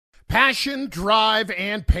Passion, drive,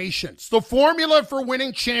 and patience. The formula for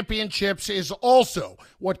winning championships is also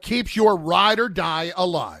what keeps your ride or die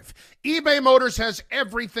alive. eBay Motors has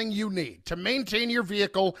everything you need to maintain your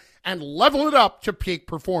vehicle and level it up to peak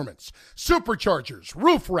performance. Superchargers,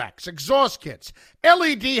 roof racks, exhaust kits,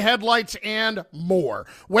 LED headlights, and more.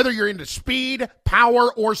 Whether you're into speed,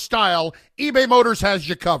 power, or style, eBay Motors has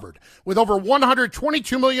you covered. With over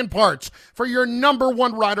 122 million parts for your number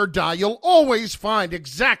one ride or die, you'll always find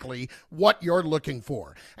exactly what you're looking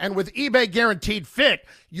for. And with eBay Guaranteed Fit,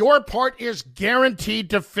 your part is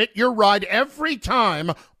guaranteed to fit your ride every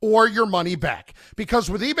time or your money back.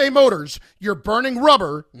 Because with eBay Motors, you're burning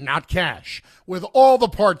rubber, not cash. With all the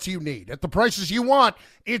parts you need at the prices you want,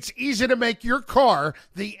 it's easy to make your car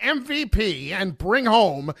the MVP and bring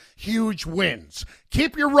home huge wins.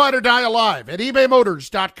 Keep your ride or die alive at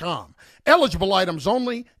ebaymotors.com. Eligible items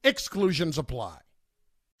only. Exclusions apply.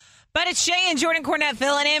 But it's Shay and Jordan Cornette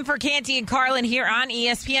filling in for Canty and Carlin here on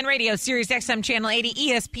ESPN Radio, Sirius XM Channel 80,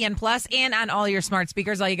 ESPN Plus, and on all your smart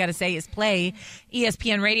speakers. All you got to say is play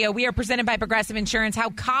ESPN Radio. We are presented by Progressive Insurance. How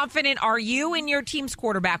confident are you in your team's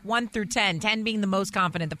quarterback? 1 through 10, 10 being the most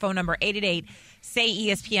confident. The phone number,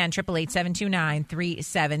 888-SAY-ESPN,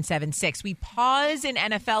 888-729-3776. We pause in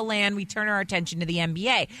NFL land. We turn our attention to the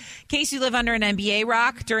NBA. In case you live under an NBA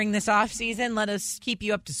rock during this offseason, let us keep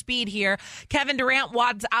you up to speed here. Kevin Durant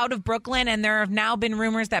wads out of Brooklyn, and there have now been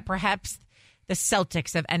rumors that perhaps the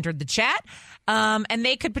Celtics have entered the chat, and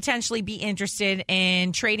they could potentially be interested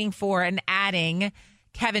in trading for and adding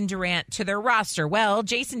Kevin Durant to their roster. Well,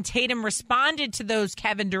 Jason Tatum responded to those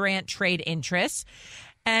Kevin Durant trade interests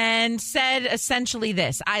and said essentially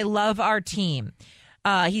this: I love our team.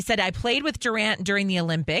 He said, I played with Durant during the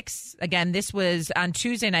Olympics. Again, this was on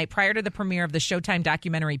Tuesday night prior to the premiere of the Showtime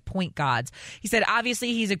documentary Point Gods. He said,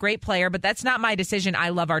 obviously, he's a great player, but that's not my decision. I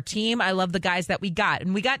love our team. I love the guys that we got.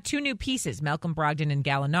 And we got 2 new pieces, Malcolm Brogdon and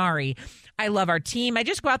Gallinari. I love our team. I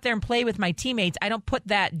just go out there and play with my teammates. I don't put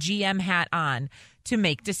that GM hat on to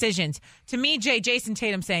make decisions. To me, Jason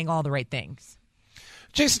Tatum saying all the right things.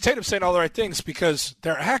 Jason Tatum saying all the right things because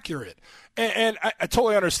they're accurate. And I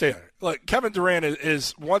totally understand. Look, Kevin Durant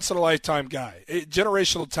is once-in-a-lifetime guy,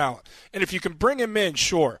 generational talent. And if you can bring him in,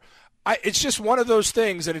 sure. It's just one of those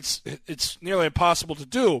things, and it's nearly impossible to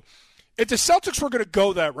do. If the Celtics were going to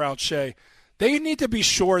go that route, Shay, they need to be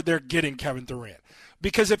sure they're getting Kevin Durant.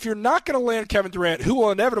 Because if you're not going to land Kevin Durant, who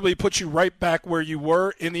will inevitably put you right back where you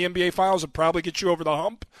were in the NBA Finals and probably get you over the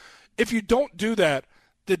hump, if you don't do that,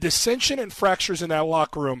 the dissension and fractures in that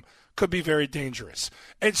locker room could be very dangerous.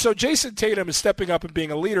 And so Jason Tatum is stepping up and being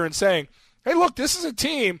a leader and saying, hey, look, this is a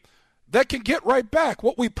team that can get right back.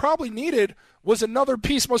 What we probably needed was another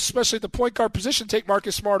piece, most especially at the point guard position, take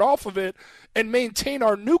Marcus Smart off of it and maintain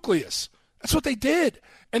our nucleus. That's what they did.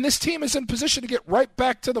 And this team is in position to get right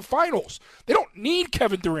back to the finals. They don't need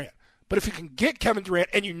Kevin Durant. But if you can get Kevin Durant,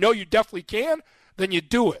 and you know you definitely can, then you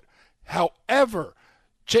do it. However,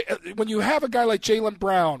 when you have a guy like Jaylen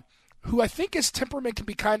Brown, who I think his temperament can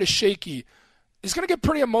be kind of shaky, is going to get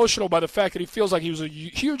pretty emotional by the fact that he feels like he was a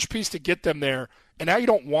huge piece to get them there, and now you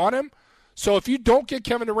don't want him. So if you don't get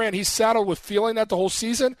Kevin Durant, he's saddled with feeling that the whole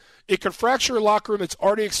season. It could fracture a locker room that's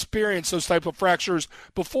already experienced those type of fractures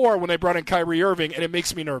before when they brought in Kyrie Irving, and it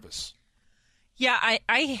makes me nervous. Yeah,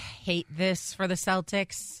 I hate this for the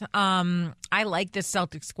Celtics. I like this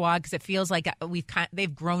Celtics squad because it feels like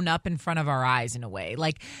they've grown up in front of our eyes in a way.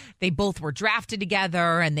 Like they both were drafted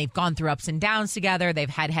together and they've gone through ups and downs together. They've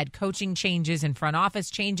had head coaching changes and front office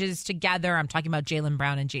changes together. I'm talking about Jaylen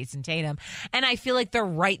Brown and Jason Tatum. And I feel like they're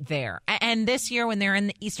right there. And this year when they're in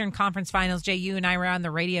the Eastern Conference Finals, Jay, you and I were on the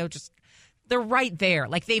radio, they're right there.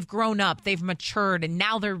 Like they've grown up, they've matured, and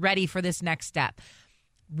now they're ready for this next step.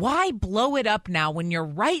 Why blow it up now when you're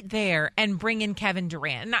right there and bring in Kevin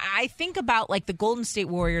Durant? And I think about like the Golden State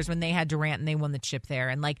Warriors when they had Durant and they won the chip there,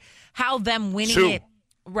 and like how them winning it,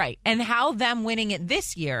 right, and how them winning it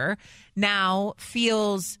this year now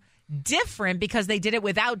feels different because they did it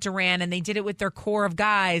without Durant and they did it with their core of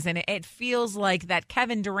guys, and it feels like that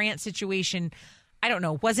Kevin Durant situation, I don't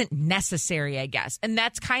know, wasn't necessary, I guess. And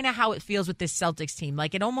that's kind of how it feels with this Celtics team.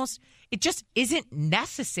 Like it just isn't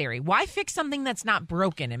necessary. Why fix something that's not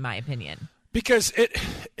broken, in my opinion? Because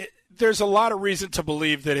there's a lot of reason to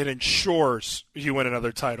believe that it ensures you win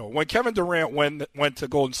another title. When Kevin Durant went to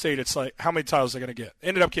Golden State, it's like, how many titles are they going to get?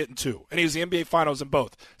 Ended up getting 2. And he was the NBA Finals in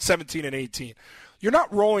both, 17 and 18. You're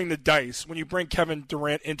not rolling the dice when you bring Kevin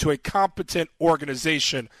Durant into a competent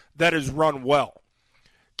organization that is run well.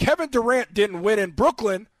 Kevin Durant didn't win in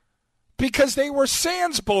Brooklyn because they were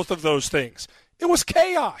sans both of those things. It was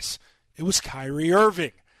chaos. It was Kyrie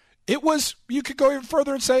Irving. It was, you could go even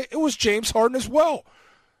further and say, it was James Harden as well.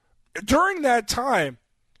 during that time,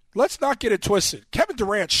 let's not get it twisted. Kevin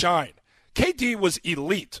Durant shined. KD was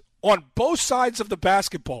elite on both sides of the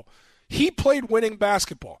basketball. He played winning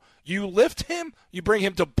basketball. You lift him, you bring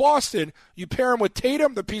him to Boston, you pair him with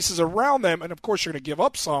Tatum, the pieces around them, and of course you're going to give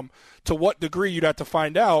up some. To what degree, you'd have to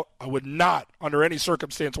find out. I would not, under any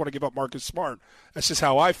circumstance, want to give up Marcus Smart. That's just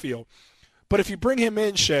how I feel. But if you bring him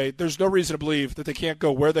in, Shea, there's no reason to believe that they can't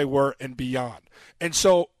go where they were and beyond. And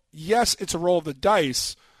so, yes, it's a roll of the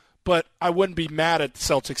dice, but I wouldn't be mad at the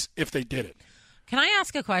Celtics if they did it. Can I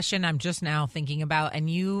ask a question I'm just now thinking about, and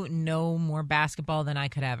you know more basketball than I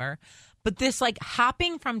could ever? But this, like,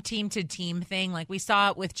 hopping from team to team thing, like we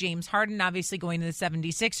saw it with James Harden, obviously going to the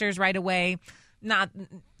 76ers right away,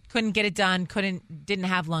 couldn't get it done, didn't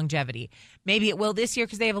have longevity. Maybe it will this year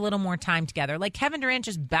because they have a little more time together. Like, Kevin Durant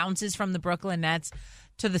just bounces from the Brooklyn Nets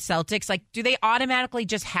to the Celtics. Like, do they automatically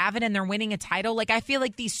just have it and they're winning a title? Like, I feel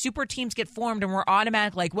like these super teams get formed and we're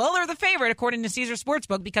automatic like, well, they're the favorite according to Caesar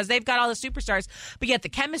Sportsbook because they've got all the superstars, but yet the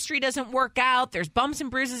chemistry doesn't work out. There's bumps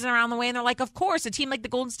and bruises around the way, and they're like, of course, a team like the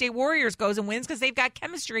Golden State Warriors goes and wins because they've got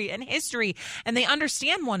chemistry and history and they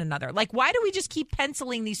understand one another. Like, why do we just keep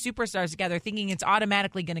penciling these superstars together thinking it's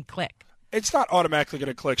automatically going to click? It's not automatically going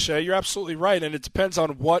to click, Shea. You're absolutely right, and it depends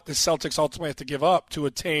on what the Celtics ultimately have to give up to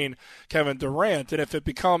attain Kevin Durant. And if it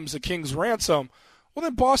becomes a king's ransom, well,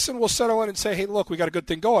 then Boston will settle in and say, hey, look, we got a good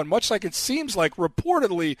thing going, much like it seems like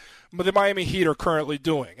reportedly the Miami Heat are currently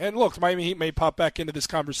doing. And look, the Miami Heat may pop back into this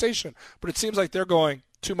conversation, but it seems like they're going,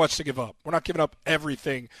 too much to give up. We're not giving up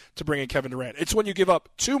everything to bring in Kevin Durant. It's when you give up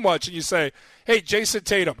too much and you say, hey, Jason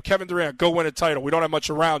Tatum, Kevin Durant, go win a title. We don't have much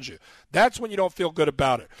around you. That's when you don't feel good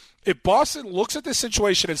about it. If Boston looks at this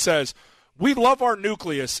situation and says, we love our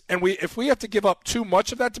nucleus, and if we have to give up too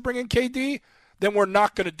much of that to bring in KD, then we're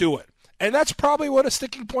not going to do it. And that's probably what a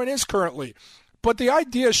sticking point is currently. But the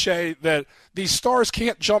idea, Shea, that these stars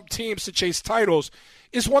can't jump teams to chase titles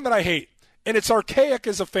is one that I hate. And it's archaic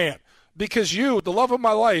as a fan. Because you, the love of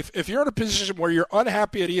my life, if you're in a position where you're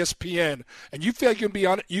unhappy at ESPN and you feel like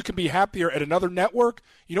you can be happier at another network,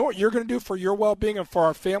 you know what you're going to do for your well-being and for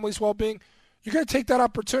our family's well-being? You're going to take that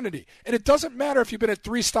opportunity. And it doesn't matter if you've been at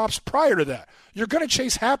 3 stops prior to that. You're going to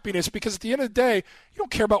chase happiness because at the end of the day, you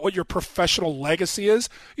don't care about what your professional legacy is.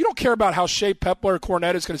 You don't care about how Shea Pepler or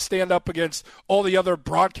Cornette is going to stand up against all the other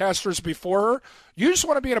broadcasters before her. You just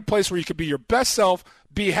want to be in a place where you can be your best self,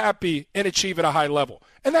 be happy, and achieve at a high level.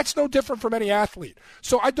 And that's no different from any athlete.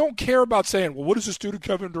 So I don't care about saying, well, what does this do to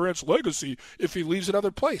Kevin Durant's legacy if he leaves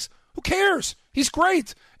another place? Who cares? He's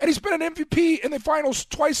great. And he's been an MVP in the finals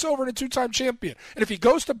twice over and a 2-time champion. And if he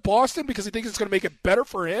goes to Boston because he thinks it's going to make it better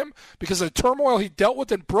for him because of the turmoil he dealt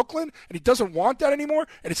with in Brooklyn and he doesn't want that anymore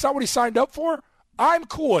and it's not what he signed up for, I'm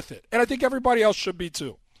cool with it. And I think everybody else should be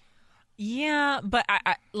too. Yeah, but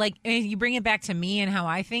I like, you bring it back to me and how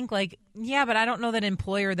I think, like, yeah, but I don't know that an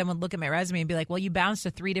employer then would look at my resume and be like, well, you bounced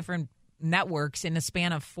to 3 different networks in a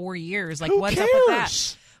span of 4 years. Like, what's up with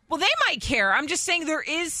that? Well, they might care. I'm just saying there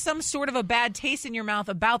is some sort of a bad taste in your mouth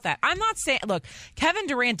about that. I'm not saying, look, Kevin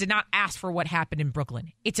Durant did not ask for what happened in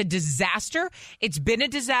Brooklyn. It's a disaster. It's been a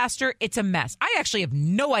disaster. It's a mess. I actually have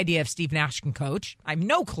no idea if Steve Nash can coach. I have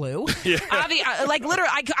no clue. Yeah. Like,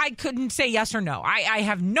 literally, I couldn't say yes or no. I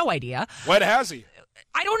have no idea. When has he?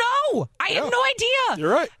 I don't know. I have no idea.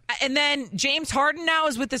 You're right. And then James Harden now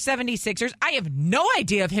is with the 76ers. I have no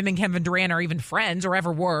idea if him and Kevin Durant are even friends or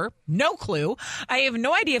ever were. No clue. I have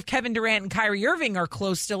no idea if Kevin Durant and Kyrie Irving are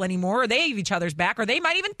close still anymore, or they have each other's back, or they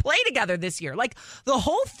might even play together this year. Like, the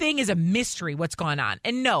whole thing is a mystery what's going on.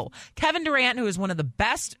 And no, Kevin Durant, who is one of the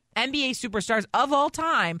best NBA superstars of all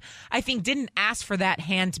time, I think didn't ask for that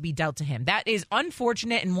hand to be dealt to him. That is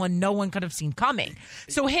unfortunate and one no one could have seen coming.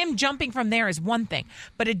 So him jumping from there is one thing,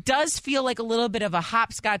 but it does feel like a little bit of a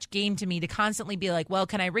hopscotch game to me to constantly be like, well,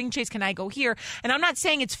 can I ring chase? Can I go here? And I'm not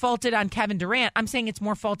saying it's faulted on Kevin Durant. I'm saying it's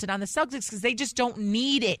more faulted on the Celtics because they just don't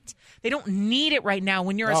need it. They don't need it right now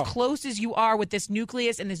when you're as close as you are with this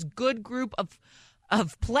nucleus and this good group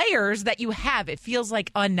of players that you have. It feels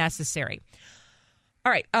like unnecessary.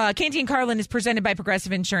 All right, Canty and Carlin is presented by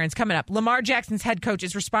Progressive Insurance. Coming up, Lamar Jackson's head coach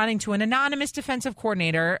is responding to an anonymous defensive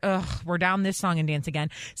coordinator. We're down this song and dance again,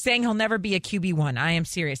 saying he'll never be a QB1. I am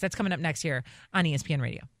serious. That's coming up next here on ESPN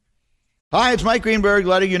Radio. Hi, it's Mike Greenberg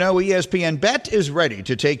letting you know ESPN Bet is ready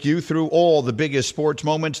to take you through all the biggest sports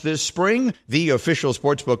moments this spring. The official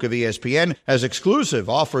sportsbook of ESPN has exclusive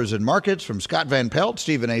offers and markets from Scott Van Pelt,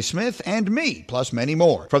 Stephen A. Smith, and me, plus many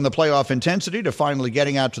more. From the playoff intensity to finally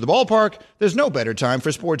getting out to the ballpark, there's no better time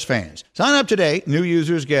for sports fans. Sign up today. New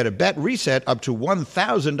users get a bet reset up to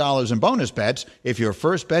 $1,000 in bonus bets if your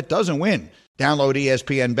first bet doesn't win. Download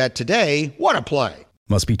ESPN Bet today. What a play.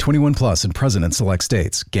 Must be 21 plus and present in select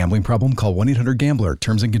states. Gambling problem? Call 1-800-GAMBLER.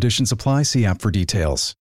 Terms and conditions apply. See app for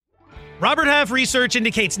details. Robert Half research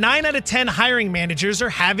indicates 9 out of 10 hiring managers are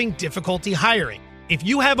having difficulty hiring. If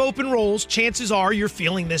you have open roles, chances are you're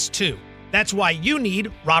feeling this too. That's why you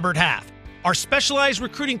need Robert Half. Our specialized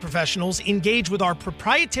recruiting professionals engage with our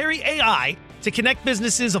proprietary AI to connect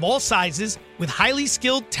businesses of all sizes with highly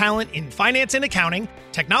skilled talent in finance and accounting,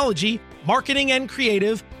 technology, marketing and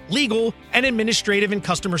creative, legal, and administrative and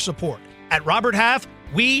customer support. At Robert Half,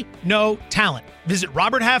 we know talent. Visit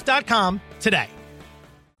roberthalf.com today.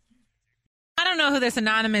 I don't know who this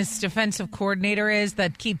anonymous defensive coordinator is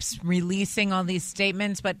that keeps releasing all these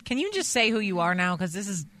statements, but can you just say who you are now?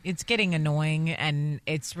 Because it's getting annoying and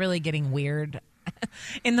it's really getting weird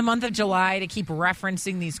in the month of July to keep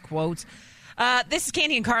referencing these quotes. This is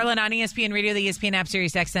Candy and Carlin on ESPN Radio, the ESPN app,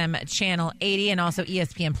 Sirius XM Channel 80, and also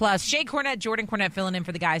ESPN Plus. Shay Cornette, Jordan Cornette filling in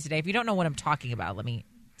for the guys today. If you don't know what I'm talking about, let me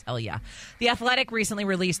tell you. The Athletic recently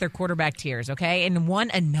released their quarterback tiers, okay? And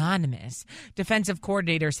one anonymous defensive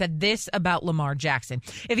coordinator said this about Lamar Jackson.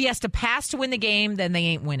 If he has to pass to win the game, then they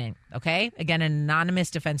ain't winning, okay? Again, an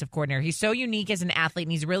anonymous defensive coordinator. He's so unique as an athlete,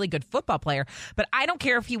 and he's a really good football player, but I don't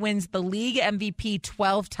care if he wins the league MVP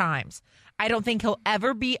 12 times. I don't think he'll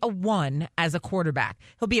ever be a 1 as a quarterback.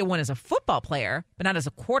 He'll be a 1 as a football player, but not as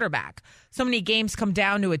a quarterback. So many games come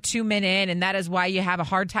down to a 2-minute, and that is why you have a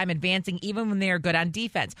hard time advancing even when they are good on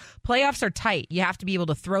defense. Playoffs are tight. You have to be able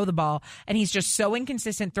to throw the ball, and he's just so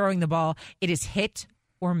inconsistent throwing the ball. It is hit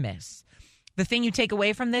or miss. The thing you take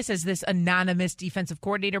away from this, as this anonymous defensive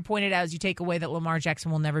coordinator pointed out, is you take away that Lamar Jackson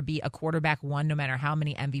will never be a quarterback 1 no matter how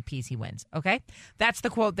many MVPs he wins, okay? That's the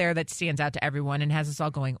quote there that stands out to everyone and has us all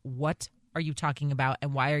going, what are you talking about,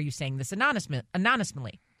 and why are you saying this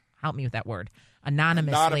anonymously? Help me with that word.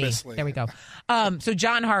 Anonymously. There we go. So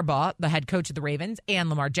John Harbaugh, the head coach of the Ravens, and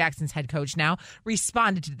Lamar Jackson's head coach now,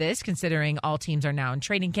 responded to this, considering all teams are now in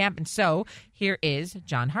training camp. And so here is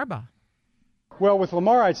John Harbaugh. Well, with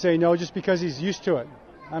Lamar, I'd say no, just because he's used to it.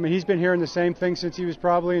 I mean, he's been hearing the same thing since he was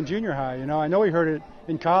probably in junior high. You know, I know he heard it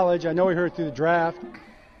in college. I know he heard it through the draft.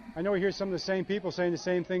 I know he hears some of the same people saying the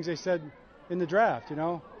same things they said in the draft, you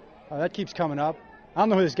know. That keeps coming up. I don't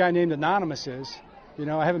know who this guy named Anonymous is. You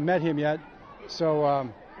know, I haven't met him yet. So I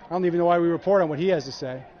don't even know why we report on what he has to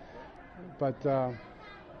say. But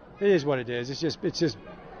it is what it is. It's just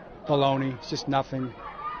baloney. It's just nothing.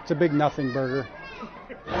 It's a big nothing burger.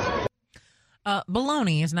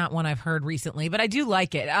 Baloney is not one I've heard recently, but I do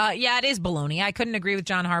like it. Yeah, it is baloney. I couldn't agree with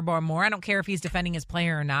John Harbaugh more. I don't care if he's defending his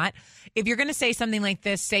player or not. If you're going to say something like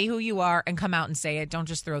this, say who you are and come out and say it. Don't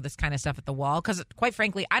just throw this kind of stuff at the wall, because quite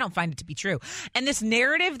frankly, I don't find it to be true. And this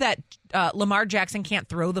narrative that Lamar Jackson can't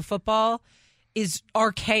throw the football is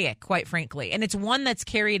archaic, quite frankly. And it's one that's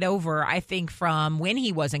carried over, I think, from when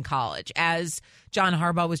he was in college, as John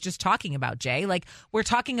Harbaugh was just talking about, Jay. Like, we're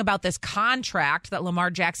talking about this contract that Lamar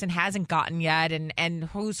Jackson hasn't gotten yet, and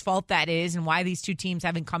whose fault that is, and why these two teams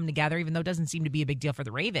haven't come together, even though it doesn't seem to be a big deal for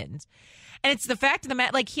the Ravens. And it's the fact of the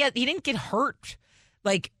matter, like, he didn't get hurt,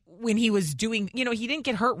 like, when he was doing, you know, he didn't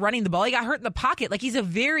get hurt running the ball. He got hurt in the pocket. Like, he's a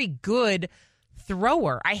very good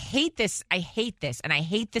thrower. I hate this, and I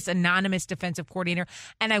hate this anonymous defensive coordinator,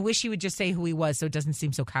 and I wish he would just say who he was so it doesn't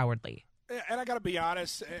seem so cowardly. And I got to be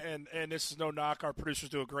honest, and this is no knock. Our producers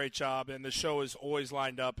do a great job, and the show is always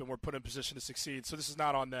lined up, and we're put in position to succeed. So this is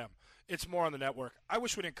not on them. It's more on the network. I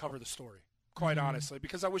wish we didn't cover the story, quite honestly,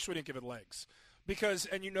 because I wish we didn't give it legs. Because,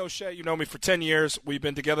 and you know, Shay, you know me for 10 years. We've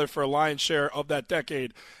been together for a lion's share of that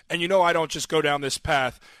decade. And you know I don't just go down this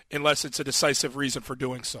path unless it's a decisive reason for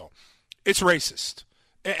doing so. It's racist.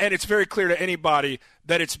 And it's very clear to anybody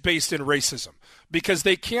that it's based in racism, because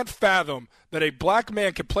they can't fathom that a black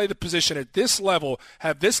man can play the position at this level,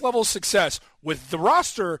 have this level of success with the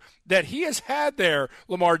roster that he has had there,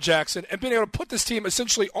 Lamar Jackson, and being able to put this team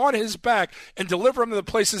essentially on his back and deliver them to the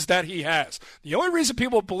places that he has. The only reason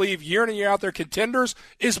people believe year in and year out they're contenders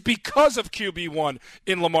is because of QB1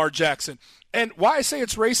 in Lamar Jackson. And why I say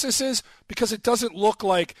it's racist is because it doesn't look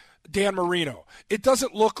like Dan Marino. It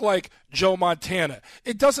doesn't look like Joe Montana.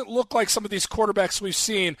 It doesn't look like some of these quarterbacks we've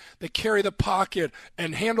seen that carry the pocket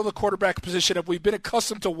and handle the quarterback position, if we've been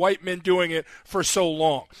accustomed to white men doing it for so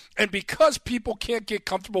long. And because people can't get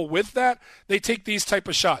comfortable with that, they take these type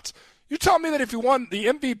of shots. You tell me that if he won the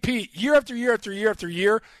MVP year after year after year after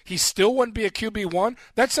year, he still wouldn't be a QB1?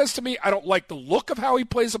 That says to me I don't like the look of how he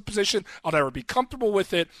plays a position. I'll never be comfortable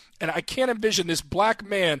with it, and I can't envision this black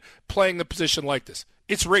man playing the position like this.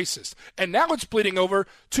 It's racist. And now it's bleeding over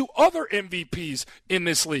to other MVPs in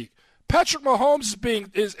this league. Patrick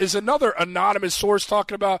Mahomes is another anonymous source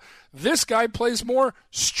talking about this guy plays more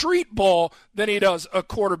street ball than he does a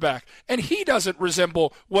quarterback, and he doesn't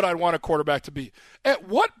resemble what I'd want a quarterback to be. At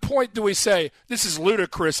what point do we say, this is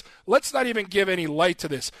ludicrous, let's not even give any light to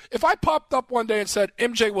this? If I popped up one day and said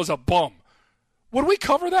MJ was a bum, would we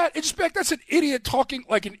cover that? It's just like, that's an idiot talking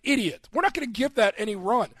like an idiot. We're not going to give that any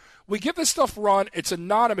run. We give this stuff run. It's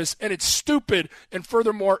anonymous, and it's stupid, and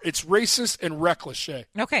furthermore, it's racist and reckless, Shay.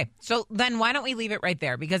 Okay, so then why don't we leave it right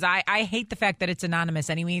there? Because I hate the fact that it's anonymous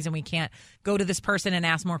anyways, and we can't go to this person and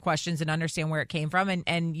ask more questions and understand where it came from,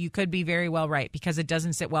 and you could be very well right, because it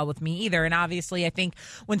doesn't sit well with me either. And obviously, I think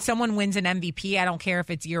when someone wins an MVP, I don't care if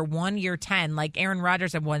it's year 1, year 10, like Aaron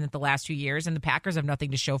Rodgers have won it the last 2 years, and the Packers have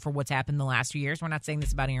nothing to show for what's happened the last 2 years. We're not saying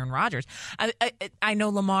this about Aaron Rodgers. I know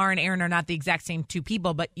Lamar and Aaron are not the exact same two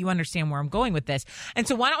people, but you understand where I'm going with this. And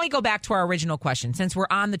so why don't we go back to our original question, since we're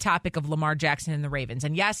on the topic of Lamar Jackson and the Ravens.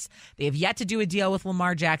 And yes, they have yet to do a deal with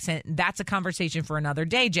Lamar Jackson. That's a conversation for another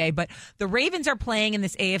day, Jay. But the Ravens are playing in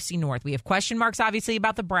this AFC North. We have question marks, obviously,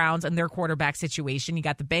 about the Browns and their quarterback situation. You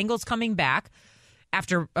got the Bengals coming back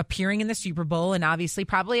after appearing in the Super Bowl and obviously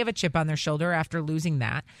probably have a chip on their shoulder after losing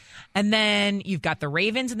that. And then you've got the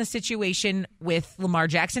Ravens in the situation with Lamar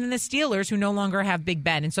Jackson and the Steelers, who no longer have Big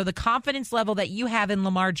Ben. And so the confidence level that you have in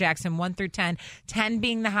Lamar Jackson, 1 through 10, 10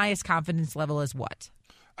 being the highest confidence level, is what?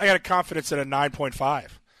 I got a confidence at a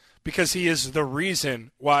 9.5. Because he is the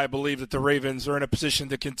reason why I believe that the Ravens are in a position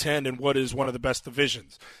to contend in what is one of the best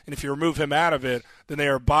divisions. And if you remove him out of it, then they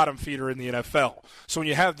are a bottom feeder in the NFL. So when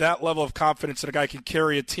you have that level of confidence that a guy can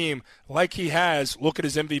carry a team like he has, look at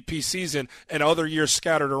his MVP season and other years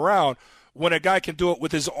scattered around, when a guy can do it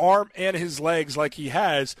with his arm and his legs like he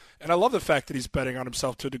has, and I love the fact that he's betting on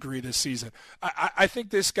himself to a degree this season. I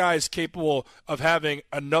think this guy is capable of having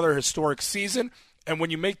another historic season. And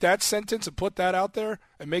when you make that sentence and put that out there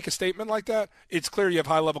and make a statement like that, it's clear you have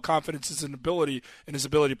high-level confidence in his ability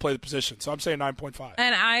to play the position. So I'm saying 9.5.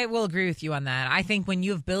 And I will agree with you on that. I think when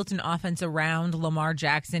you've built an offense around Lamar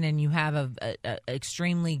Jackson and you have a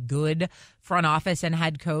extremely good front office and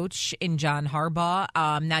head coach in John Harbaugh,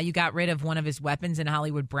 now you got rid of one of his weapons in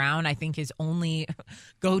Hollywood Brown. I think his only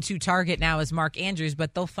go-to target now is Mark Andrews,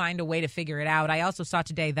 but they'll find a way to figure it out. I also saw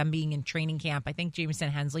today them being in training camp. I think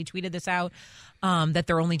Jameson Hensley tweeted this out, that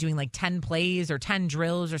they're only doing like 10 plays or 10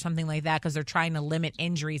 drills or something like that because they're trying to limit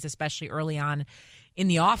injuries, especially early on in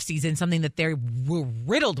the offseason, something that they were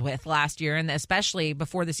riddled with last year. And especially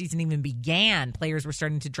before the season even began, players were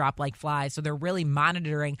starting to drop like flies. So they're really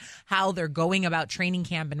monitoring how they're going about training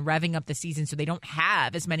camp and revving up the season so they don't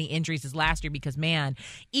have as many injuries as last year because, man,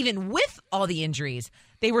 even with all the injuries,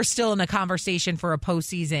 they were still in a conversation for the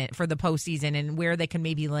postseason and where they can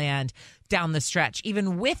maybe land down the stretch,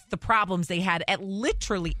 even with the problems they had at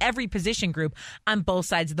literally every position group on both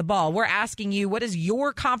sides of the ball. We're asking you, what is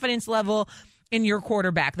your confidence level in your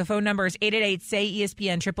quarterback? The phone number is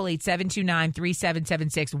 888-SAY-ESPN,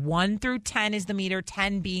 888-729-3776. 1 through 10 is the meter,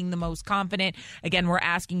 10 being the most confident. Again, we're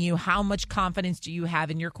asking you, how much confidence do you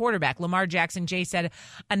have in your quarterback? Lamar Jackson, Jay said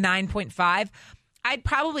a 9.5. I'd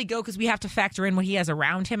probably go, because we have to factor in what he has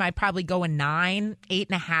around him, I'd probably go a 9,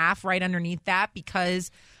 8.5 right underneath that,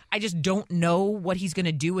 because I just don't know what he's going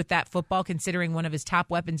to do with that football, considering one of his top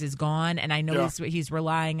weapons is gone. And I know he's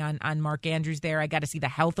relying on Mark Andrews there. I got to see the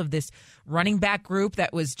health of this running back group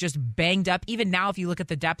that was just banged up. Even now, if you look at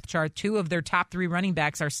the depth chart, 2 of their top 3 running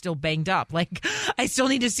backs are still banged up. Like, I still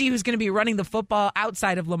need to see who's going to be running the football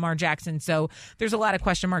outside of Lamar Jackson. So there's a lot of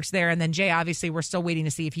question marks there. And then Jay, obviously, we're still waiting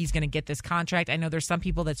to see if he's going to get this contract. I know there's some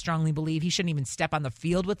people that strongly believe he shouldn't even step on the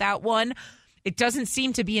field without one. It doesn't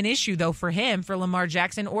seem to be an issue, though, for him, for Lamar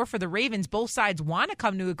Jackson, or for the Ravens. Both sides want to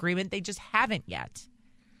come to agreement. They just haven't yet.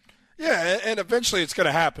 Yeah, and eventually it's going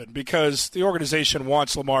to happen because the organization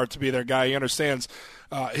wants Lamar to be their guy. He understands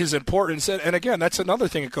his importance. And again, that's another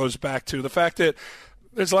thing it goes back to, the fact that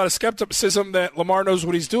there's a lot of skepticism that Lamar knows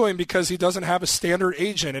what he's doing because he doesn't have a standard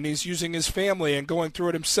agent and he's using his family and going through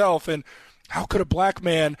it himself. And how could a black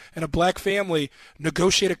man and a black family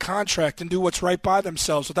negotiate a contract and do what's right by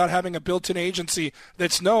themselves without having a built-in agency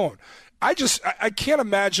that's known? I can't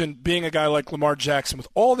imagine being a guy like Lamar Jackson with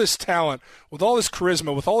all this talent, with all this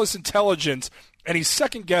charisma, with all this intelligence, and he's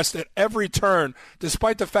second-guessed at every turn,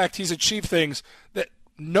 despite the fact he's achieved things that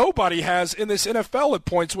nobody has in this NFL at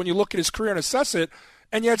points when you look at his career and assess it,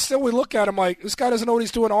 and yet still we look at him like, this guy doesn't know what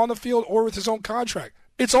he's doing on the field or with his own contract.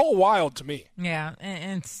 It's all wild to me. Yeah,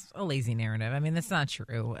 and it's a lazy narrative. I mean, that's not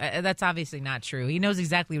true. That's obviously not true. He knows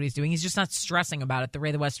exactly what he's doing. He's just not stressing about it the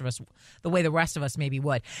way the rest of us maybe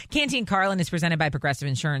would. Canty & Carlin is presented by Progressive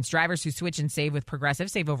Insurance. Drivers who switch and save with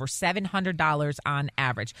Progressive save over $700 on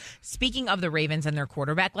average. Speaking of the Ravens and their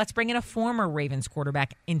quarterback, let's bring in a former Ravens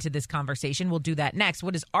quarterback into this conversation. We'll do that next.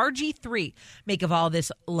 What does RG3 make of all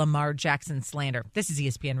this Lamar Jackson slander? This is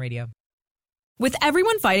ESPN Radio. With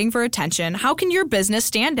everyone fighting for attention, how can your business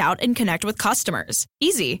stand out and connect with customers?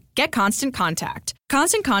 Easy. Get Constant Contact.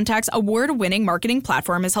 Constant Contact's award-winning marketing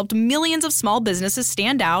platform has helped millions of small businesses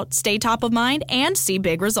stand out, stay top of mind, and see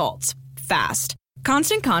big results fast.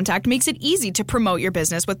 Constant Contact makes it easy to promote your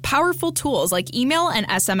business with powerful tools like email and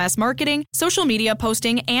SMS marketing, social media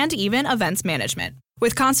posting, and even events management.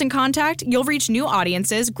 With Constant Contact, you'll reach new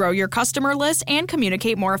audiences, grow your customer list, and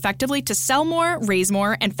communicate more effectively to sell more, raise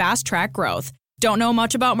more, and fast-track growth. Don't know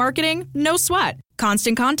much about marketing? No sweat.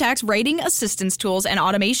 Constant Contact's writing assistance tools and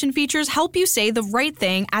automation features help you say the right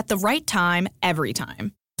thing at the right time, every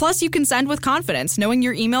time. Plus, you can send with confidence, knowing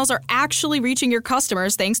your emails are actually reaching your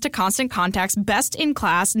customers thanks to Constant Contact's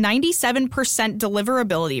best-in-class 97%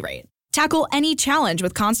 deliverability rate. Tackle any challenge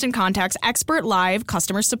with Constant Contact's expert live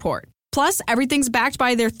customer support. Plus, everything's backed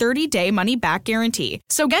by their 30-day money-back guarantee.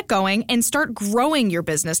 So get going and start growing your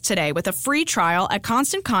business today with a free trial at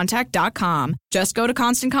ConstantContact.com. Just go to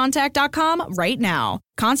ConstantContact.com right now.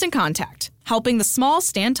 Constant Contact, helping the small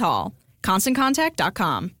stand tall.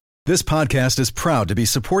 ConstantContact.com. This podcast is proud to be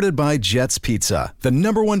supported by Jets Pizza, the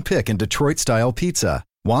 #1 pick in Detroit-style pizza.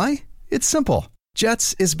 Why? It's simple.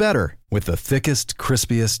 Jets is better. With the thickest,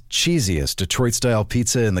 crispiest, cheesiest Detroit-style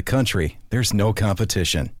pizza in the country, there's no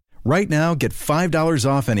competition. Right now, get $5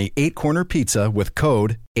 off any 8-corner pizza with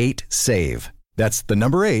code 8SAVE. That's the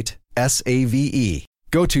number 8, SAVE.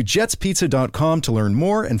 Go to jetspizza.com to learn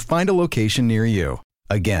more and find a location near you.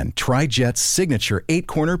 Again, try Jet's signature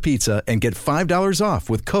 8-corner pizza and get $5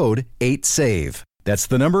 off with code 8SAVE. That's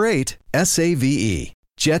the number 8, SAVE.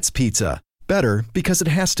 Jet's Pizza. Better because it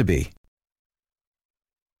has to be.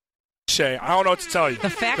 Shay, I don't know what to tell you.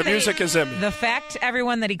 The music is in me. The fact,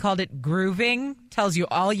 everyone, that he called it grooving tells you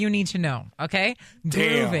all you need to know, okay?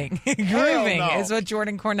 Grooving. Grooving is what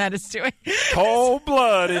Jordan Cornette is doing.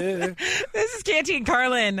 Cold-blooded. This is Canty &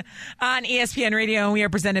 Carlin on ESPN Radio, and we are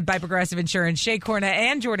presented by Progressive Insurance. Shay Cornette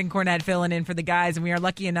and Jordan Cornette filling in for the guys, and we are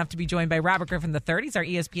lucky enough to be joined by Robert Griffin III. He's our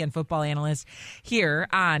ESPN football analyst here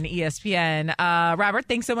on ESPN. Robert,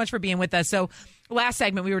 thanks so much for being with us. So, last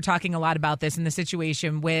segment, we were talking a lot about this and the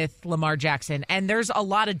situation with Lamar Jackson, and there's a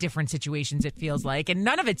lot of different situations, it feels like, and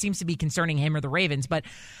none of it seems to be concerning him or the Ravens, but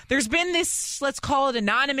there's been this, let's call it,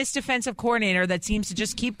 anonymous defensive coordinator that seems to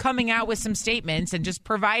just keep coming out with some statements and just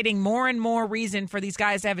providing more and more reason for these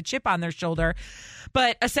guys to have a chip on their shoulder.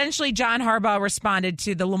 But essentially, John Harbaugh responded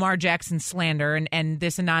to the Lamar Jackson slander and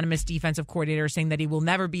this anonymous defensive coordinator saying that he will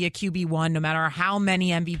never be a QB1 no matter how many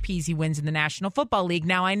MVPs he wins in the National Football League.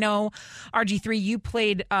 Now, I know, RG3, you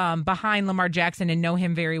played behind Lamar Jackson and know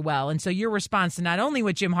him very well. And so your response to not only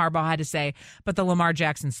what Jim Harbaugh had to say, but the Lamar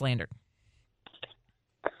Jackson slander.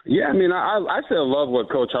 Yeah, I mean, I still love what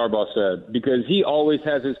Coach Harbaugh said because he always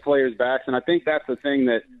has his players' backs, and I think that's the thing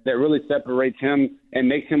that really separates him and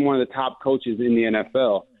makes him one of the top coaches in the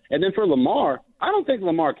NFL. And then for Lamar, I don't think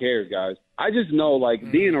Lamar cares, guys. I just know,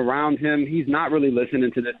 like, being around him, he's not really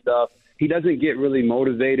listening to this stuff. He doesn't get really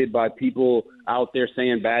motivated by people out there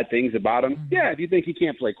saying bad things about him. Yeah, if you think he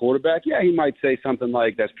can't play quarterback, yeah, he might say something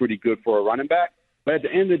like that's pretty good for a running back. But at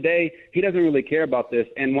the end of the day, he doesn't really care about this.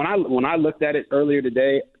 And when I looked at it earlier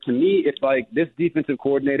today, to me, it's like this defensive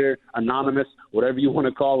coordinator, anonymous, whatever you want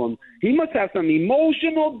to call him, he must have some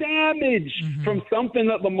emotional damage from something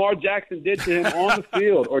that Lamar Jackson did to him on the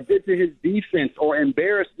field or did to his defense or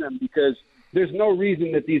embarrassed them, because there's no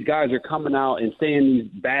reason that these guys are coming out and saying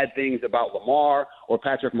these bad things about Lamar or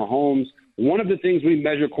Patrick Mahomes. One of the things we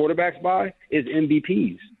measure quarterbacks by is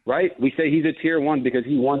MVPs, right? We say he's a tier 1 because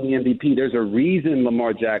he won the MVP. There's a reason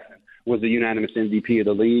Lamar Jackson was the unanimous MVP of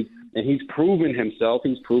the league, and he's proven himself.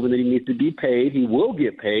 He's proven that he needs to be paid. He will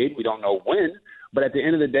get paid. We don't know when. But at the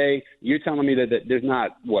end of the day, you're telling me that there's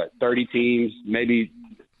not, 30 teams, maybe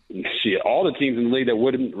all the teams in the league that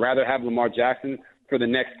wouldn't rather have Lamar Jackson for the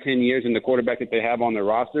next 10 years and the quarterback that they have on their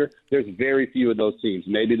roster. There's very few of those teams,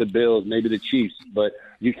 maybe the Bills, maybe the Chiefs, but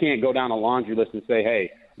you can't go down a laundry list and say, hey,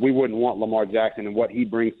 we wouldn't want Lamar Jackson and what he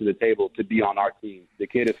brings to the table to be on our team. The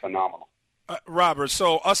kid is phenomenal. Robert,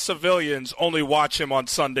 so us civilians only watch him on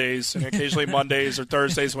Sundays and occasionally Mondays or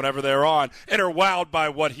Thursdays whenever they're on and are wowed by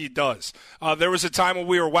what he does. There was a time when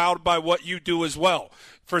we were wowed by what you do as well.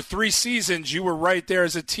 For 3 seasons, you were right there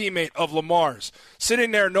as a teammate of Lamar's.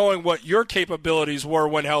 Sitting there knowing what your capabilities were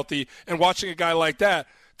when healthy and watching a guy like that,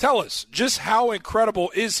 tell us, just how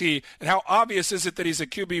incredible is he and how obvious is it that he's a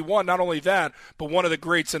QB1? Not only that, but one of the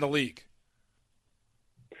greats in the league.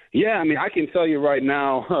 Yeah, I mean, I can tell you right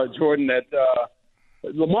now, Jordan, that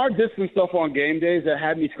Lamar did some stuff on game days that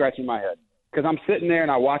had me scratching my head. Because I'm sitting there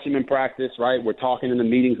and I watch him in practice, right? We're talking in the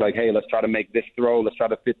meetings like, hey, let's try to make this throw. Let's try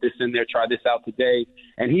to fit this in there, try this out today.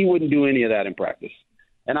 And he wouldn't do any of that in practice.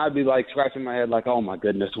 And I'd be like scratching my head like, oh, my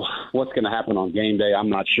goodness, what's going to happen on game day? I'm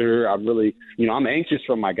not sure. I'm anxious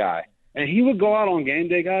for my guy. And he would go out on game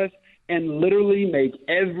day, guys, and literally make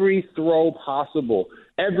every throw possible.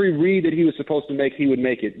 Every read that he was supposed to make, he would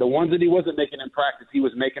make it. The ones that he wasn't making in practice, he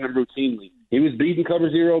was making them routinely. He was beating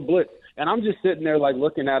cover 0 blitz. And I'm just sitting there like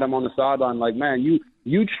looking at him on the sideline like, man,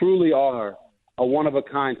 you truly are a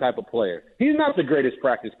one-of-a-kind type of player. He's not the greatest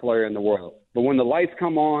practice player in the world. But when the lights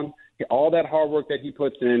come on, all that hard work that he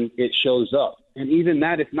puts in, it shows up. And even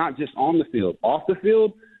that, it's not just on the field. Off the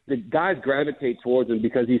field, the guys gravitate towards him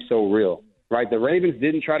because he's so real. Right, the Ravens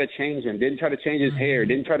didn't try to change him, didn't try to change his hair,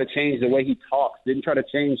 didn't try to change the way he talks, didn't try to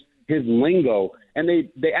change his lingo. And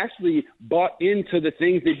they actually bought into the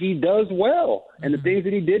things that he does well. And the things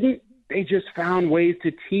that he didn't, they just found ways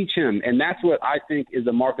to teach him. And that's what I think is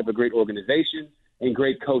the mark of a great organization and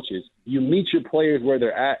great coaches. You meet your players where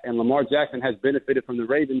they're at, and Lamar Jackson has benefited from the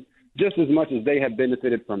Ravens just as much as they have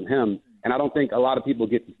benefited from him. And I don't think a lot of people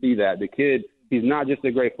get to see that. The kid, he's not just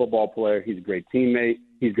a great football player. He's a great teammate.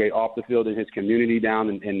 He's great off the field in his community down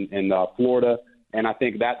in Florida. And I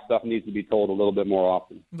think that stuff needs to be told a little bit more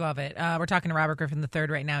often. Love it. We're talking to Robert Griffin III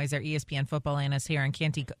right now. He's our ESPN football analyst here on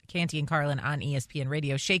Canty and Carlin on ESPN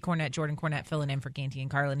Radio. Shea Cornette, Jordan Cornette filling in for Canty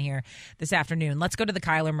and Carlin here this afternoon. Let's go to the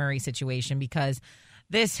Kyler Murray situation because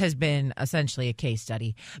this has been essentially a case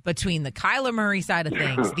study between the Kyler Murray side of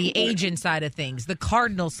things, the agent side of things, the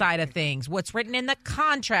Cardinal side of things, what's written in the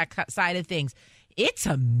contract side of things. It's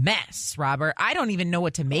a mess, Robert. I don't even know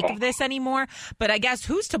what to make of this anymore, but I guess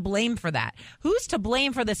who's to blame for that? Who's to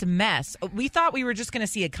blame for this mess? We thought we were just going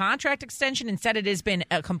to see a contract extension. Instead, it has been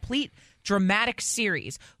a complete dramatic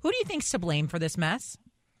series. Who do you think's to blame for this mess?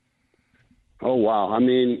 Oh, wow. I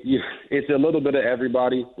mean, it's a little bit of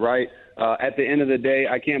everybody, right? At the end of the day,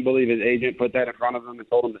 I can't believe his agent put that in front of him and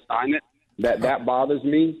told him to sign it. That bothers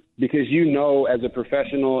me because as a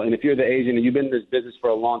professional, and if you're the agent and you've been in this business for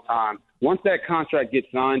a long time, once that contract gets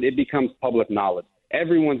signed, it becomes public knowledge.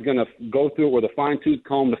 Everyone's going to go through it with a fine-tooth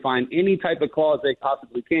comb to find any type of clause they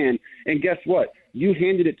possibly can. And guess what? You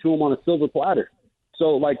handed it to him on a silver platter.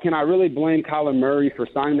 So, can I really blame Kyler Murray for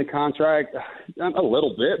signing the contract? A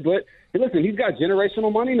little bit, but hey, listen, he's got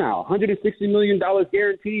generational money now, $160 million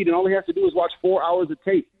guaranteed, and all he has to do is watch 4 hours of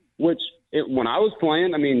tape, which when I was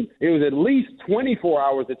playing, I mean, it was at least 24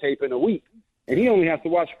 hours of tape in a week, and he only has to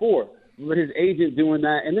watch 4. But his agent doing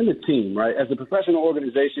that, and then the team, right? As a professional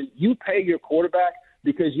organization, you pay your quarterback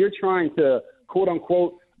because you're trying to, quote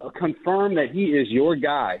unquote, confirm that he is your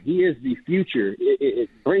guy. He is the future. It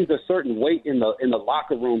brings a certain weight in the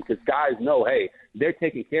locker room because guys know, hey, they're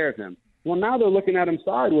taking care of him. Well, now they're looking at him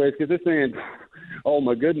sideways because they're saying, oh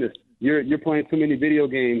my goodness, you're playing too many video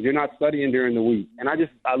games. You're not studying during the week. And I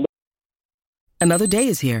look. Another day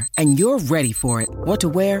is here and you're ready for it. What to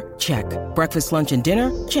wear? Check. Breakfast, lunch, and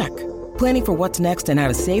dinner? Check. Planning for what's next and how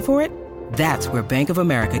to save for it? That's where Bank of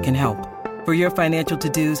America can help. For your financial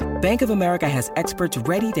to-dos, Bank of America has experts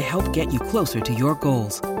ready to help get you closer to your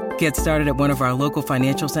goals. Get started at one of our local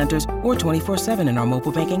financial centers or 24/7 in our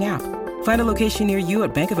mobile banking app. Find a location near you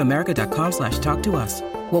at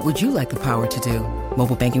bankofamerica.com/talktous. What would you like the power to do?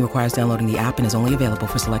 Mobile banking requires downloading the app and is only available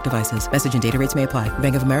for select devices. Message and data rates may apply.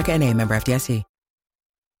 Bank of America NA, member FDIC.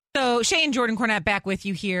 So Shea and Jordan Cornette back with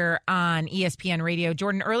you here on ESPN Radio.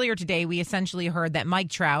 Jordan, earlier today we essentially heard that Mike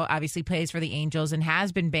Trout obviously plays for the Angels and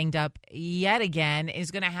has been banged up yet again,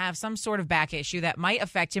 is going to have some sort of back issue that might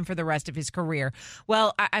affect him for the rest of his career.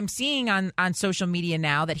 Well, I'm seeing on social media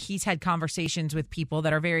now that he's had conversations with people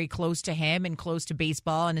that are very close to him and close to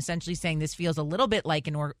baseball and essentially saying this feels a little bit like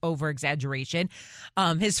an over-exaggeration.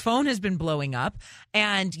 His phone has been blowing up.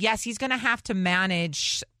 And yes, he's going to have to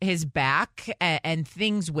manage his back and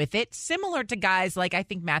things with it, similar to guys like I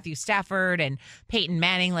think Matthew Stafford and Peyton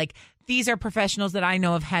Manning. Like, these are professionals that I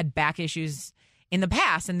know have had back issues in the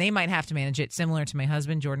past, and they might have to manage it, similar to my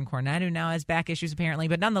husband, Jordan Cornette, who now has back issues apparently.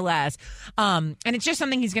 But nonetheless, and it's just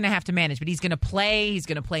something he's going to have to manage. But he's going to play. He's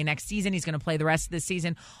going to play next season. He's going to play the rest of this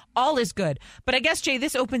season. All is good. But I guess, Jay,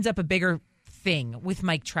 this opens up a bigger thing with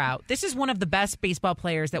Mike Trout. This is one of the best baseball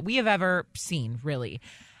players that we have ever seen, really.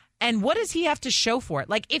 And what does he have to show for it?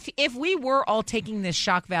 Like, if we were all taking this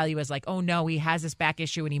shock value as like, oh, no, he has this back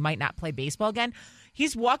issue and he might not play baseball again,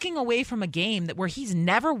 he's walking away from a game where he's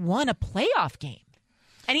never won a playoff game.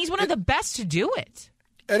 And he's one of the best to do it.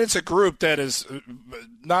 And it's a group that has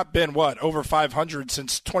not been, over 500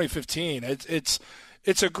 since 2015.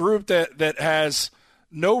 It's a group that has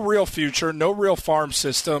no real future, no real farm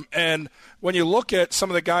system. And when you look at some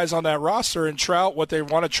of the guys on that roster and Trout, what they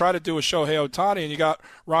want to try to do with Shohei Ohtani, and you got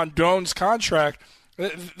Rondon's contract,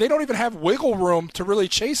 they don't even have wiggle room to really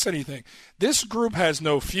chase anything. This group has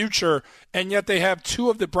no future, and yet they have two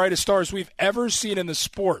of the brightest stars we've ever seen in the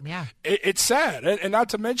sport. Yeah. It's sad. And not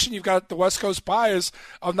to mention you've got the West Coast bias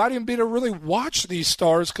of not even being able to really watch these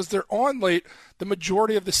stars because they're on late the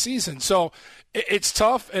majority of the season. So it's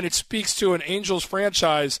tough, and it speaks to an Angels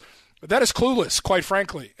franchise that is clueless, quite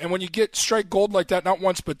frankly. And when you get straight gold like that, not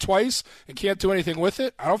once but twice, and can't do anything with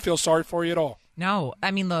it, I don't feel sorry for you at all. No,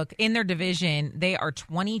 I mean, look, in their division, they are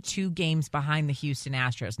 22 games behind the Houston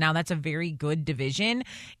Astros. Now, that's a very good division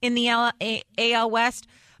in the AL West,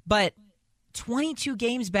 but 22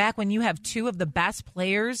 games back when you have two of the best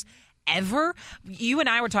players ever. You and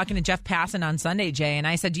I were talking to Jeff Passan on Sunday, Jay, and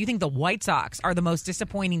I said, do you think the White Sox are the most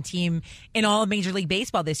disappointing team in all of Major League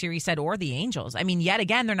Baseball this year? He said, or the Angels. I mean, yet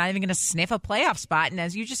again, they're not even going to sniff a playoff spot. And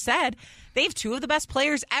as you just said, they have two of the best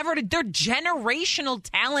players ever. They're generational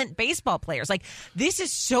talent baseball players. Like, this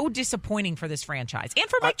is so disappointing for this franchise and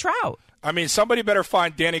for Mike Trout. I mean, somebody better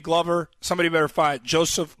find Danny Glover. Somebody better find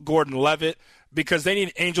Joseph Gordon-Levitt, because they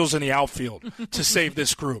need angels in the outfield to save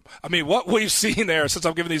this group. I mean, what we've seen there, since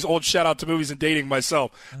I'm giving these old shout-out to movies and dating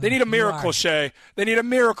myself, they need a miracle, Shay. They need a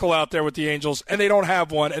miracle out there with the Angels, and they don't have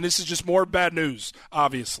one, and this is just more bad news,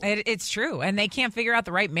 obviously. It's true, and they can't figure out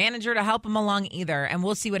the right manager to help them along either, and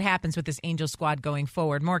we'll see what happens with this Angel squad going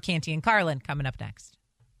forward. More Canty and Carlin coming up next.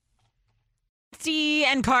 Canty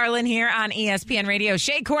and Carlin here on ESPN Radio.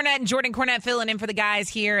 Shay Cornett and Jordan Cornett filling in for the guys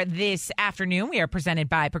here this afternoon. We are presented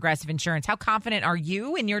by Progressive Insurance. How confident are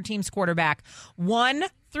you in your team's quarterback? 1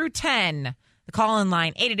 through 10. The call-in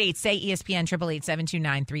line, 888-SAY-ESPN,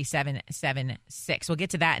 888-729-3776. We'll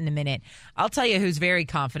get to that in a minute. I'll tell you who's very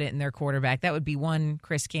confident in their quarterback. That would be one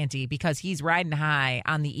Chris Canty, because he's riding high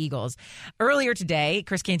on the Eagles. Earlier today,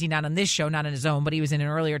 Chris Canty, not on this show, not on his own, but he was in an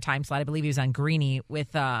earlier time slot. I believe he was on Greeny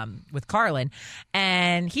with Carlin.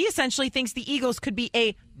 And he essentially thinks the Eagles could be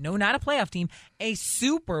not a playoff team, a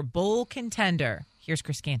Super Bowl contender. Here's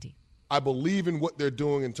Chris Canty. I believe in what they're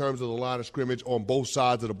doing in terms of the line of scrimmage on both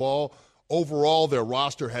sides of the ball. Overall, their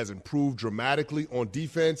roster has improved dramatically on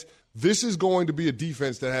defense. This is going to be a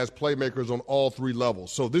defense that has playmakers on all three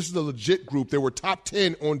levels. So this is a legit group. They were top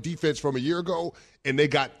 10 on defense from a year ago, and they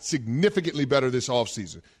got significantly better this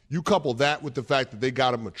offseason. You couple that with the fact that they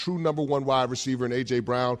got him a true number one wide receiver in A.J.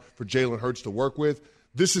 Brown for Jalen Hurts to work with,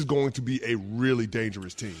 this is going to be a really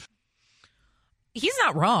dangerous team. He's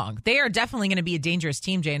not wrong. They are definitely going to be a dangerous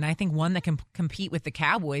team, Jay, and I think one that can compete with the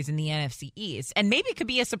Cowboys in the NFC East. And maybe it could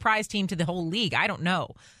be a surprise team to the whole league. I don't know.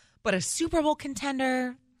 But a Super Bowl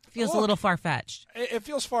contender feels a little far-fetched. It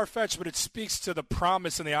feels far-fetched, but it speaks to the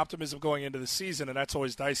promise and the optimism going into the season, and that's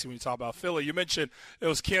always dicey when you talk about Philly. You mentioned it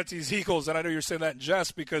was Canty's Eagles, and I know you're saying that in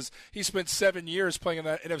jest because he spent 7 years playing in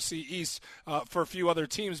that NFC East for a few other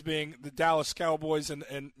teams, being the Dallas Cowboys and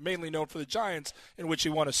mainly known for the Giants, in which he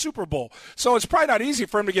won a Super Bowl. So it's probably not easy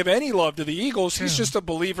for him to give any love to the Eagles. He's just a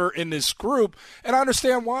believer in this group, and I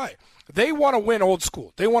understand why. They want to win old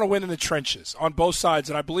school. They want to win in the trenches on both sides,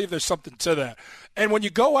 and I believe there's something to that. And when you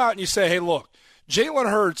go out and you say, hey, look, Jalen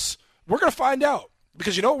Hurts, we're going to find out.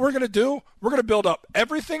 Because you know what we're going to do? We're going to build up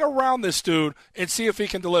everything around this dude and see if he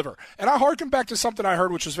can deliver. And I harken back to something I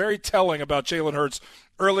heard which was very telling about Jalen Hurts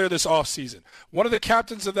earlier this offseason. One of the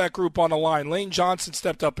captains of that group on the line, Lane Johnson,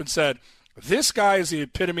 stepped up and said, this guy is the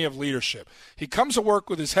epitome of leadership. He comes to work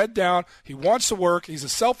with his head down. He wants to work. He's a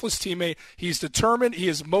selfless teammate. He's determined. He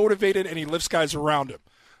is motivated, and he lifts guys around him.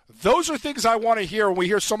 Those are things I want to hear when we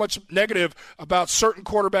hear so much negative about certain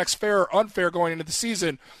quarterbacks, fair or unfair, going into the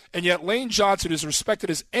season. And yet Lane Johnson is respected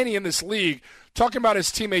as any in this league, talking about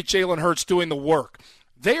his teammate Jalen Hurts doing the work.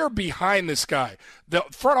 They are behind this guy. The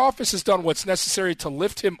front office has done what's necessary to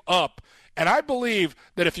lift him up. And I believe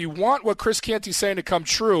that if you want what Chris Canty's saying to come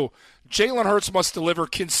true, Jalen Hurts must deliver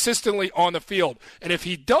consistently on the field. And if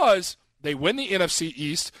he does, they win the NFC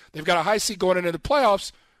East. They've got a high seed going into the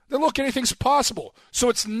playoffs. Then look, anything's possible. So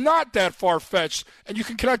it's not that far-fetched, and you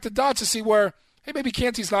can connect the dots to see where, hey, maybe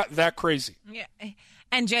Canty's not that crazy. Yeah.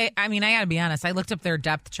 And, Jay, I mean, I got to be honest. I looked up their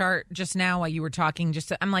depth chart just now while you were talking.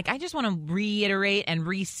 I'm like, I just want to reiterate and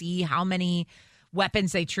re-see how many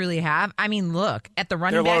weapons they truly have. I mean, look, at the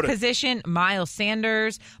running back position, Miles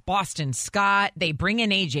Sanders, Boston Scott, they bring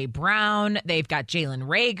in A.J. Brown, they've got Jalen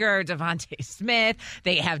Reagor, Devontae Smith,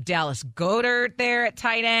 they have Dallas Goedert there at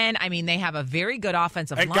tight end. I mean, they have a very good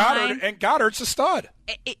offensive line. And Goddard's a stud.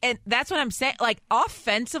 And that's what I'm saying. Like,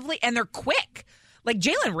 offensively, and they're quick. Like,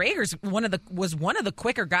 Jalen Reagor's was one of the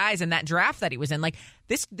quicker guys in that draft that he was in. Like,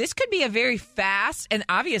 this could be a very fast, and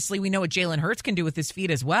obviously we know what Jalen Hurts can do with his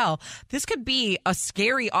feet as well. This could be a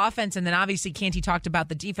scary offense, and then obviously Canty talked about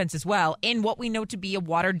the defense as well in what we know to be a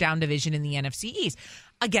watered-down division in the NFC East.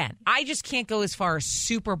 Again, I just can't go as far as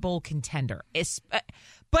Super Bowl contender.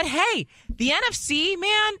 But hey, the NFC,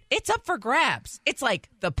 man, it's up for grabs. It's like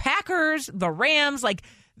the Packers, the Rams, like,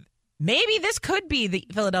 maybe this could be the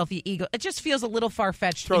Philadelphia Eagles. It just feels a little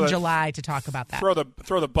far-fetched in July to talk about that. Throw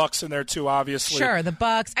the Bucs in there too, obviously. Sure, the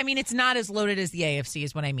Bucs. I mean, it's not as loaded as the AFC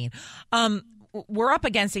is what I mean. We're up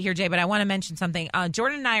against it here, Jay, but I want to mention something.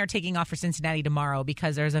 Jordan and I are taking off for Cincinnati tomorrow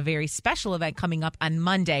because there's a very special event coming up on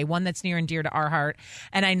Monday, one that's near and dear to our heart.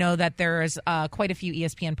 And I know that there's quite a few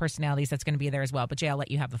ESPN personalities that's going to be there as well. But, Jay, I'll let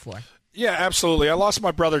you have the floor. Yeah, absolutely. I lost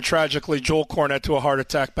my brother tragically, Joel Cornette, to a heart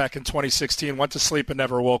attack back in 2016. Went to sleep and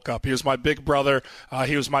never woke up. He was my big brother.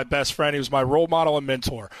 He was my best friend. He was my role model and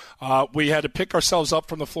mentor. We had to pick ourselves up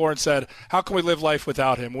from the floor and said, how can we live life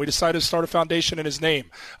without him? We decided to start a foundation in his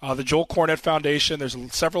name, the Joel Cornette Foundation. There's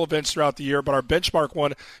several events throughout the year, but our benchmark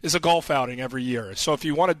one is a golf outing every year. So if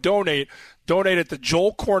you want to donate at the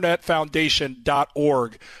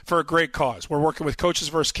JoelCornetteFoundation.org for a great cause. We're working with Coaches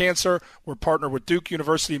vs. Cancer. We're partnered with Duke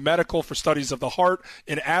University Medical for studies of the heart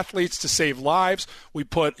in athletes to save lives. We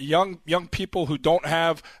put young people who don't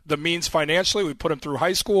have the means financially, we put them through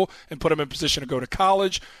high school and put them in position to go to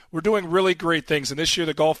college. We're doing really great things. And this year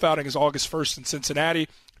the golf outing is August 1st in Cincinnati.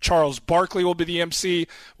 Charles Barkley will be the MC.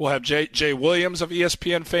 We'll have Jay Williams of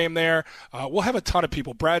ESPN fame there. We'll have a ton of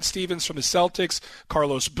people. Brad Stevens from the Celtics.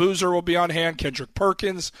 Carlos Boozer will be on hand. Kendrick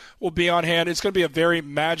Perkins will be on hand. It's going to be a very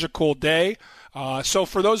magical day. So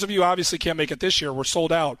for those of you who obviously can't make it this year, we're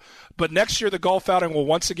sold out. But next year the golf outing will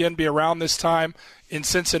once again be around this time in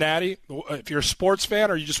Cincinnati. If you're a sports fan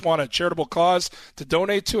or you just want a charitable cause to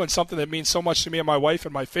donate to and something that means so much to me and my wife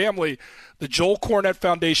and my family, the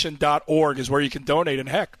JoelCornetteFoundation.org is where you can donate. And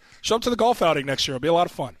heck, show up to the golf outing next year. It'll be a lot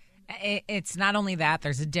of fun. It's not only that.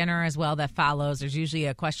 There's a dinner as well that follows. There's usually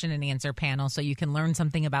a question and answer panel, so you can learn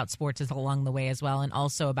something about sports along the way as well, and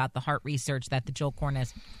also about the heart research that the Joel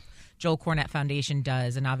Cornette Foundation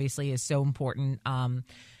does, and obviously is so important.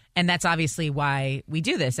 And that's obviously why we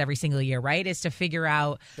do this every single year, right? Is to figure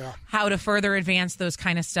out how to further advance those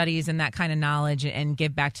kind of studies and that kind of knowledge and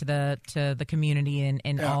give back to the community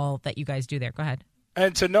and all that you guys do there. Go ahead.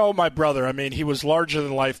 And to know my brother, I mean, he was larger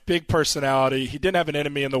than life, big personality. He didn't have an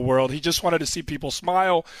enemy in the world. He just wanted to see people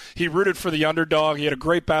smile. He rooted for the underdog. He had a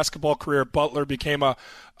great basketball career at Butler, became a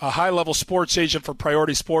high-level sports agent for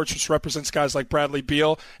Priority Sports, which represents guys like Bradley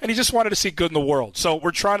Beal, and he just wanted to see good in the world. So we're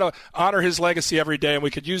trying to honor his legacy every day, and we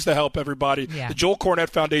could use the help, everybody. Yeah. The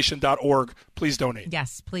JoelCornetteFoundation.org. Please donate.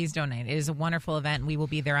 Yes, please donate. It is a wonderful event. We will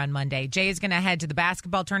be there on Monday. Jay is going to head to the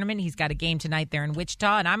basketball tournament. He's got a game tonight there in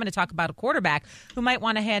Wichita, and I'm going to talk about a quarterback who might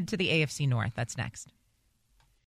want to head to the AFC North. That's next.